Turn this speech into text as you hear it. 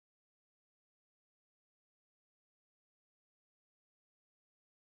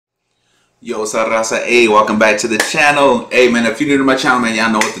Yo, what's up, Raza? Hey, welcome back to the channel. Hey, man, if you're new to my channel, man,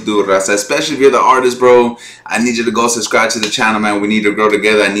 y'all know what to do, Raza. Especially if you're the artist, bro. I need you to go subscribe to the channel, man. We need to grow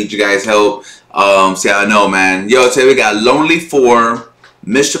together. I need you guys' help. See, I know, man. Yo, today we got Lonely 4,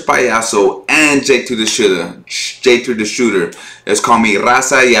 Mr. Payaso, and Jake to the Shooter. Jake to the Shooter. It's called me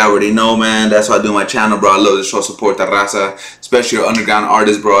Raza. You already know, man. That's why I do my channel, bro. I love to show support to Raza. Especially your underground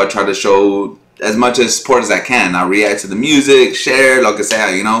artists, bro. I try to show as much as support as I can. I react to the music, share, lo que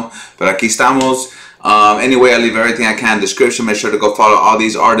sea, you know. But aquí estamos. Anyway, I leave everything I can in the description. Make sure to go follow all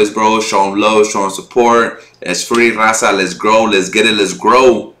these artists, bro. Show them love, show them support. It's free, Raza. Let's grow. Let's get it. Let's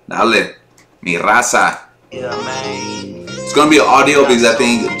grow. Dale. Mi Raza. Yeah, man. It's going to be an audio because I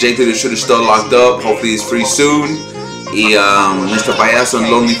think Jake to the Shooter is still locked up. Hopefully it's free soon. Y Mr. Payaso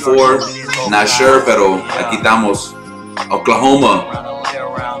and Lonely 4. Not sure, pero aquí estamos. Oklahoma.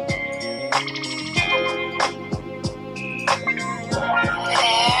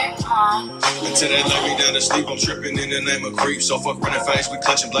 Until they lay me down to sleep, I'm tripping in the name of creep. So fuck running face, we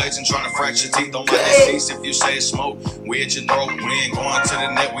clutching blades and trying to fracture teeth. Don't let it cease if you say it's smoke. We at your throat, we ain't going to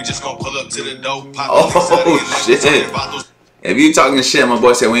the net, we just gonna pull up to the dope. Oh shit. If you talking shit, my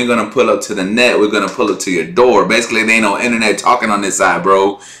boy said we ain't gonna pull up to the net, we're gonna pull up to your door. Basically, there ain't no internet talking on this side,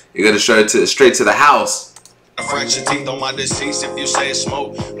 bro. You're gonna straight to the house. Fracture teeth on my deceased if you say it's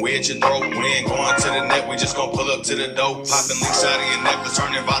smoke. We at your throat, we ain't going to the net, we just gonna pull up to the dope. Popping links out of your necklace,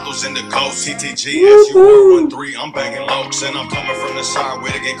 turning vitals into coast. TTG, SU413, I'm banging lokes, and I'm coming from the side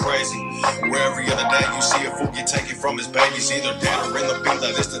where they get crazy. Where every other day you see a fool get taken from his babies, either dead or in the beat.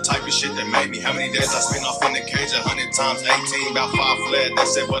 Like this the type of shit that made me. How many days I spent off in the cage, 100 times 18, about 5 fled,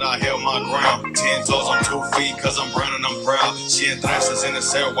 that's it, but I held my ground. 10 toes on 2 feet, cause I'm brown and I'm proud. She and thrashers in the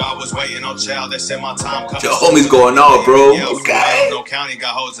cell while I was waiting on child, that said my time coming. Your homies going on, bro. Okay. No county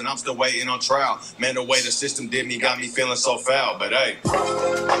got hoes and I'm still waiting on trial. Man, the way the system did me got me feeling so foul. But hey,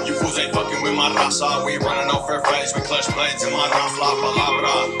 you fools ain't fucking with my raza. We ain't running no fair face. We clutch blades in my round flop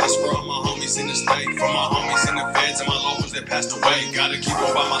palabra. That's for all my homies in the state, for my homies in the feds and my locals that passed away. Gotta keep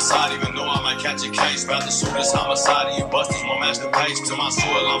on by my side, even though I might catch a case. About to sue this homicide and you busters won't match the pace. To my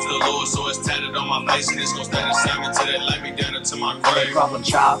soil, I'm still low, so it's tatted on my face. And it's gonna stay the same until they lay me down into my grave. Problem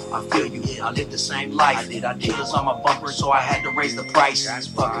child, I feel you. I live the same life. I did dealers on my bumper, so I had to raise the price.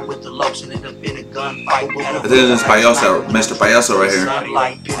 Fucking with the lopes and ended up in a gunfight. This is Payaso, Mr. Payaso right here.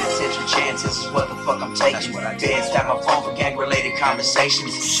 Like penitentiary chances is what the fuck I'm taking. Feds tap my phone for gang-related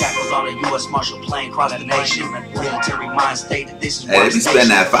conversations. Shackles on a U.S. Marshal plane cross the nation. Military mind state that this is hey, they be spitting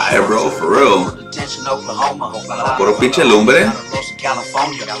that fire, bro, for real. Detention, Oklahoma. Puro pinche lumbre.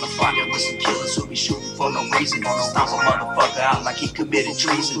 California with some killers who be shooting for no reason. Stomp a motherfucker out like he committed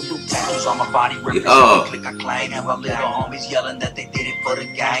treason. Tattoos on my body represent the clique I claim. And my little homies yelling that they did it for the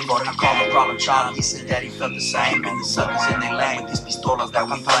gang. Or I call the problem child, he said that he felt the same. And the suckers in their lane with these pistolas that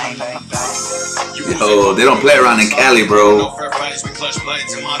we flame. Yo, they don't play around in Cali, bro. No fair face, we clutch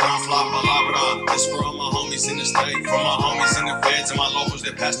blades in my round flop palabra. This for all my homies in the state, for my homies in the feds and my locals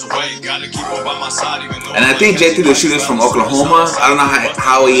that passed away. Gotta keep on by my side, even though. And I think Jake to the Shooter's from Oklahoma. I don't know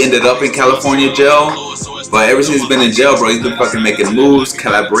how he ended up in California jail, but ever since he's been in jail, bro, he's been fucking making moves,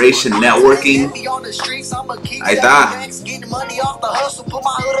 collaboration, networking. I thought. Getting money off the hustle, put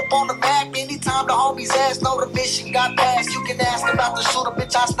my hood up on the map. Anytime the homies ask, know the mission got passed. You can ask about the shooter,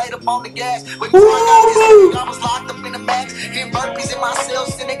 bitch, I stayed up on the gas. When I was locked up in the max, hitting burpees in my cell,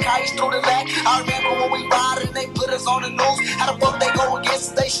 sending kites through the back. I remember when we ride and they put us on the news. How the fuck they go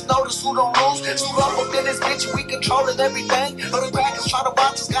against the station, know the suit on lose. Suit up in this bitch, we controlling everything. Other crackers try to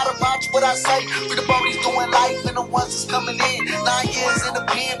watch us, gotta watch what I say. We the bodies doing life and the ones that's coming in. 9 years in the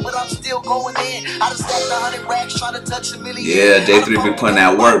pen, but I'm still going in. I just stacked 100 racks trying to touch a million. Yeah, J3 be putting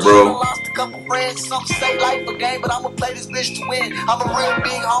that work, bro. Lost a couple friends, some say life a game, but I'ma play this bitch to win. I'm a real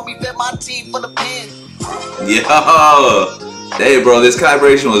big homie, bet my team for the pin. Yo, hey, bro, this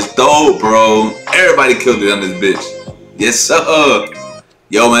collaboration was dope, bro. Everybody killed it on this bitch. Yes, sir.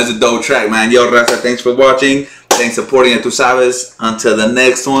 Yo, man, it's a dope track, man. Yo, Raza, thanks for watching. Thanks for supporting it, tu sabes. Until the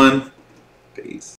next one. Peace.